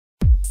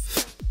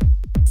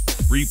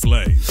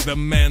replays the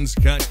men's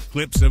cut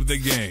clips of the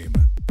game.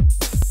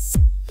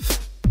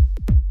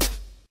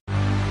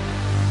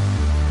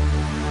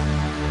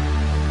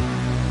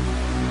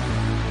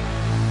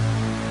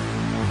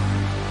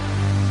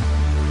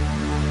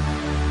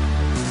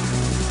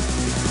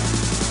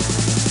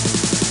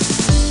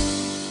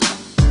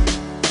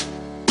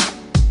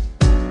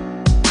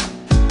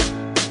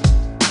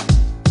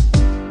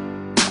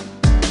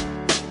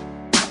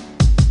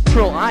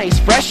 Ice,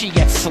 Freshie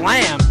gets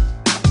slammed.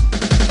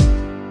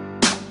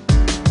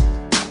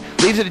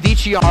 Leaves it to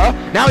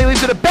DiChiara. Now he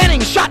leaves it to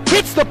Benning. Shot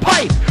hits the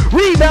pipe.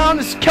 Rebound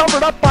is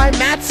covered up by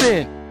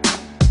Matson.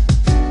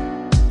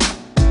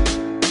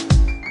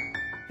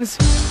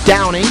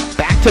 Downing,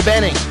 back to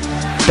Benning.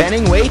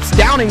 Benning waits.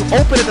 Downing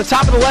open at the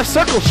top of the left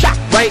circle. Shot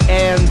right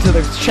and to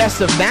the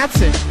chest of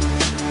Matson.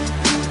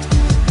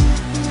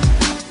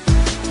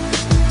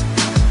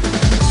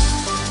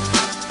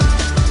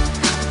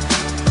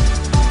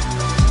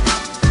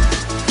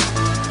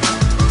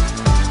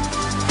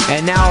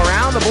 And now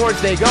around the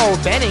boards they go.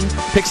 Benning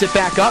picks it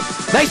back up.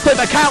 Nice play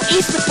by Kyle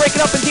Eastman, breaking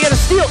up and Deanna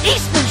Steele.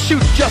 Eastman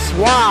shoots just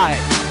wide.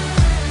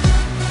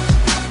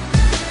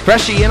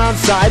 Freshie in on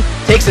side.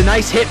 Takes a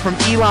nice hit from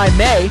Eli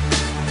May.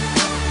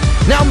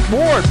 Now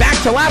Ward back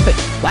to Lappin.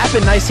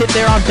 Lappin, nice hit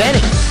there on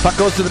Benning. Puck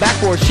goes to the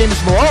backboard.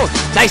 Seamus Malone.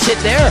 Nice hit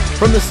there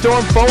from the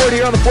Storm forward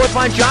here on the fourth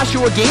line.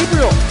 Joshua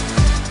Gabriel.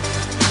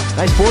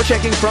 Nice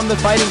forechecking from the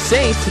Fighting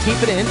Saints to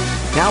keep it in.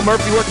 Now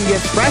Murphy working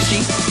against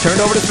Freshie. Turned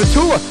over to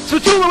Spatula.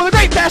 Spatula with a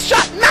great pass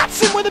shot.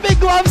 Matson with a big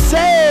glove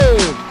save.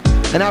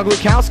 And now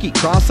Glukowski.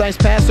 Cross-ice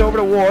pass over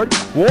to Ward.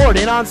 Ward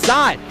in on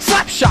side.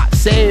 Slap shot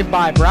saved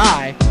by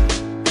Bry.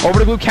 Over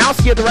to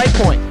Glukowski at the right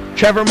point.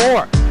 Trevor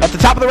Moore at the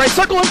top of the right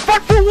circle in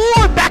front for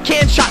Ward.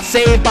 Backhand shot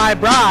saved by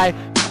Bry.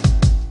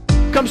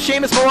 Comes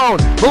Seamus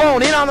Malone.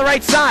 Malone in on the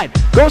right side.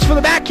 Goes for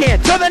the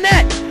backhand to the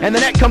net. And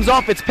the net comes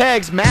off its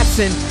pegs.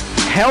 Matson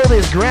held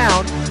his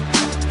ground.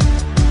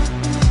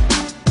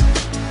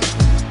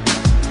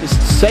 The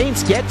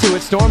Saints get to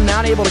it. Storm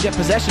not able to get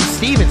possession.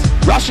 Stevens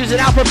rushes it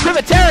out for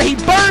Privatera. He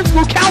burns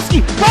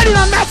Glukowski. Right in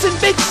on Matson.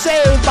 Big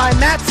save by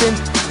Matson.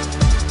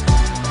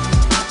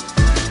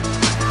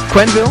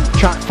 Quenville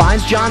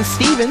finds John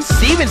Stevens.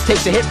 Stevens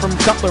takes a hit from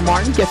Cutler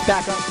Martin. Gets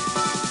back up.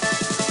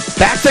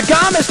 Back to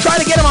Gamez. Try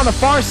to get him on the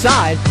far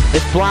side.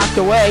 It's blocked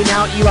away.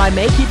 Now Eli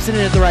May keeps it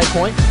in at the right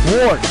point.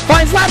 Ward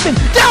finds Lappin.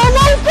 Down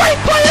low. Great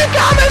play to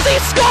Gamez. He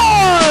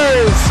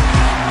scores!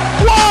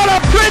 What a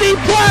pretty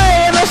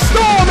play. And the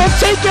Storm have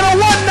taken a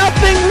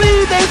 1-0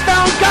 lead. They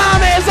found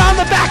Gamez on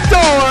the back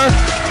door.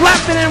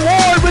 Lappin and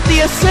Ward with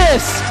the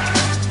assist.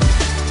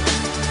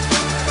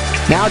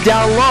 Now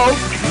down low.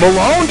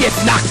 Malone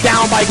gets knocked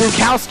down by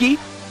Glukowski.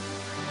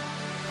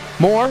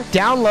 Moore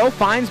down low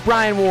finds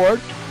Brian Ward.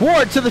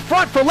 Ward to the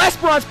front for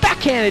Lesperon's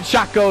backhanded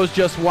shot goes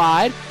just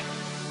wide.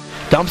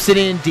 Dumps it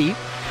in deep.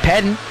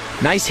 Pedden,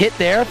 nice hit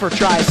there for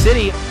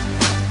Tri-City.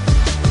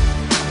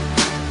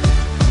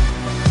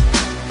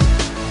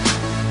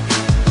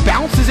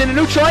 Bounces into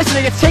neutral ice and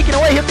it gets taken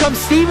away. Here comes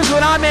Stevens with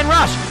an odd man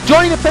rush.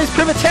 Joining the place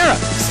Privatera.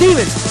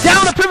 Stevens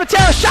down to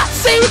Privatera. Shot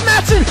saved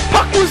Matson.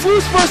 Puck was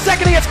loose for a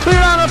second. He gets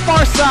cleared on the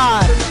far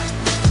side.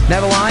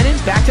 Nevalainen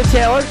back to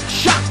Taylor.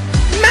 Shot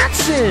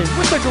Matson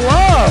with the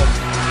glove.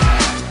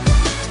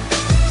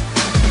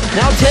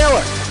 Now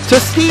Taylor to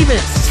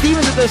Stevens.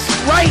 Stevens at this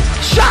right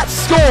shot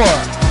score.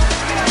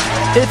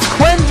 It's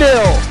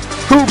Quenville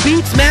who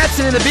beats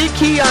Matson in the big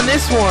key on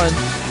this one.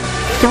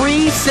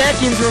 3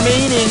 seconds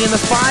remaining in the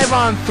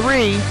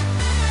 5-on-3.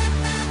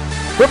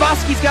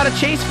 Hrabowski's got a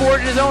chase for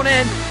it in his own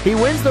end. He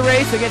wins the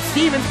race against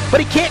Stevens,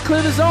 but he can't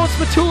clear the zone.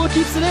 Spatula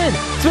keeps it in.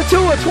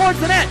 Spatula towards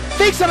the net.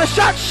 Fakes on a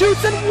shot,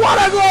 shoots, and what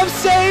a glove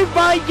save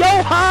by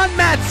Johan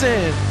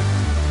Matson.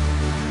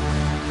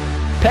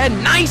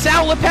 Penn, nice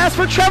outlet pass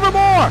for Trevor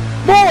Moore.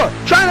 Moore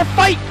trying to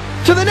fight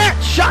to the net.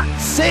 Shot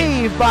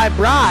saved by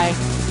Bry.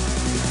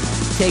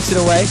 Takes it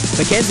away.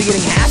 McKenzie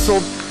getting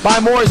hassled by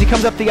Moore as he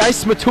comes up the ice.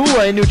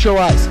 Spatula in neutral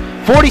ice.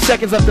 40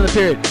 seconds left in the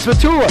period.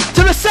 Spatula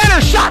to the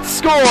center. Shot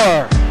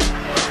score.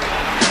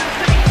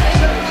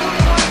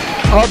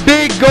 A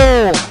big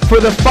goal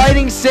for the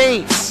Fighting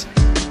Saints.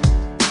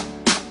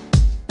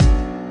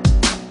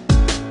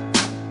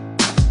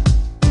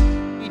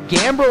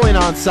 Gambro in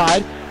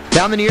onside.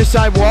 Down the near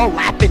side wall.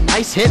 Lappin,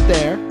 nice hit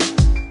there.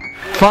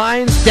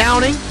 Finds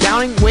Downing.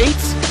 Downing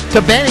waits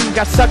to Benning.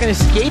 Got stuck in his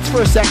skates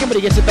for a second, but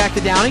he gets it back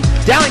to Downing.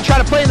 Downing tried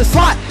to play in the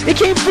slot. It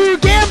came through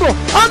Gambro.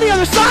 On the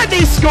other side,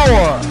 they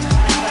score.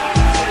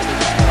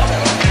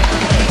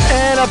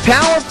 And a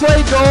power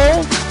play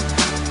goal.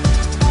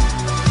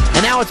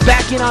 And now it's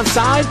back in on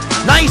side.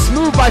 Nice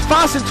move by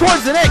Fossen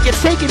towards the net.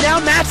 Gets taken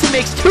down. Matson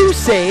makes 2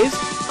 saves.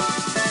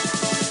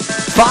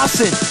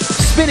 Fossen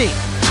spinning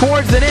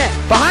towards the net.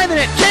 Behind the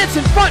net. Chance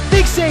in front.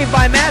 Big save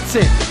by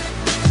Matson.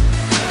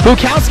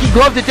 Bukowski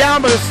gloved it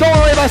down, but it's stolen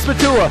away by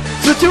Spatula.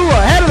 Spatula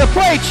ahead of the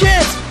play.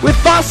 Chance with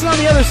Fossen on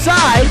the other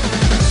side.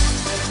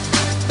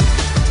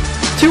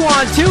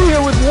 2-on-2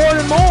 here with Ward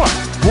and Moore.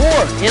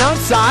 Ward in on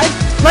side.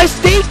 Nice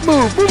dake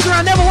move. Moves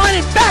around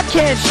Nevalainen.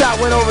 Backhand shot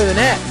went over the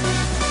net.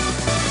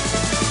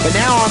 But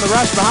now on the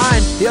rush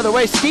behind, the other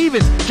way,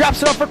 Stevens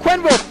drops it off for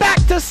Quenneville.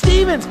 Back to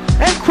Stevens,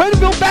 and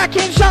Quenneville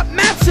backhand shot.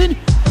 Matson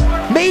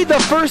made the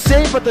first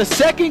save, but the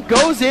second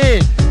goes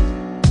in.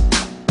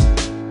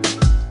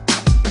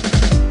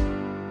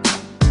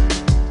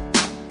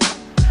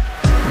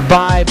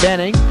 By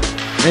Benning.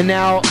 And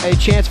now a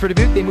chance for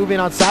Dubuque. They move in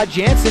on side.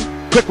 Jansen,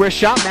 quick wrist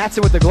shot.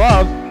 Matson with the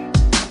glove.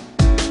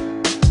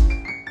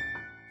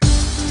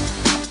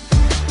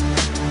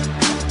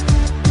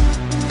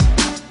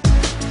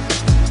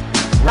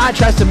 Ryan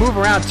tries to move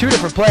around two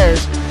different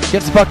players.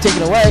 Gets the puck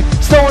taken away.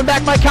 Stolen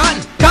back by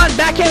Cotton. Cotton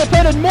backhanded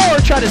pen and more.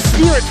 Trying to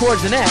steer it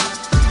towards the net.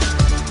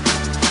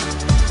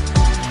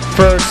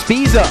 For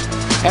Spiza.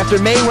 After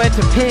May went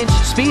to pinch,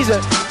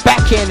 Spiza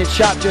backhanded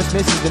shot just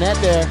misses the net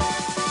there.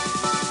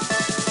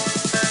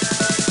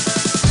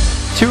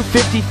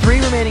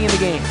 2:53 remaining in the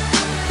game.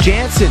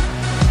 Jansen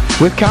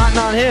with Cotton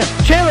on him.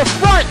 Chandler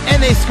front,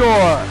 and they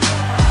score.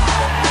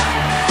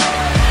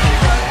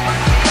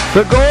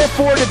 The goal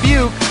for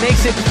Dubuque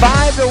makes it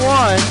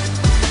 5-1.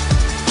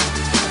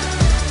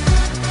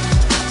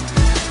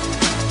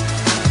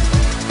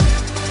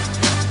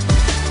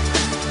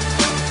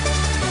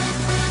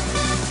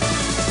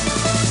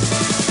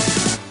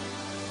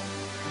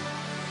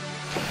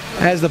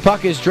 As the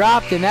puck is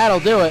dropped, and that'll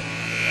do it.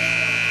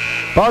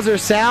 Buzzer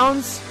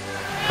sounds.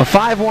 A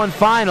 5-1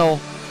 final.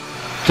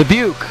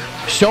 Dubuque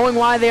showing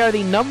why they are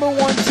the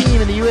 #1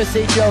 team in the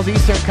USHL's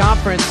Eastern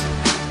Conference.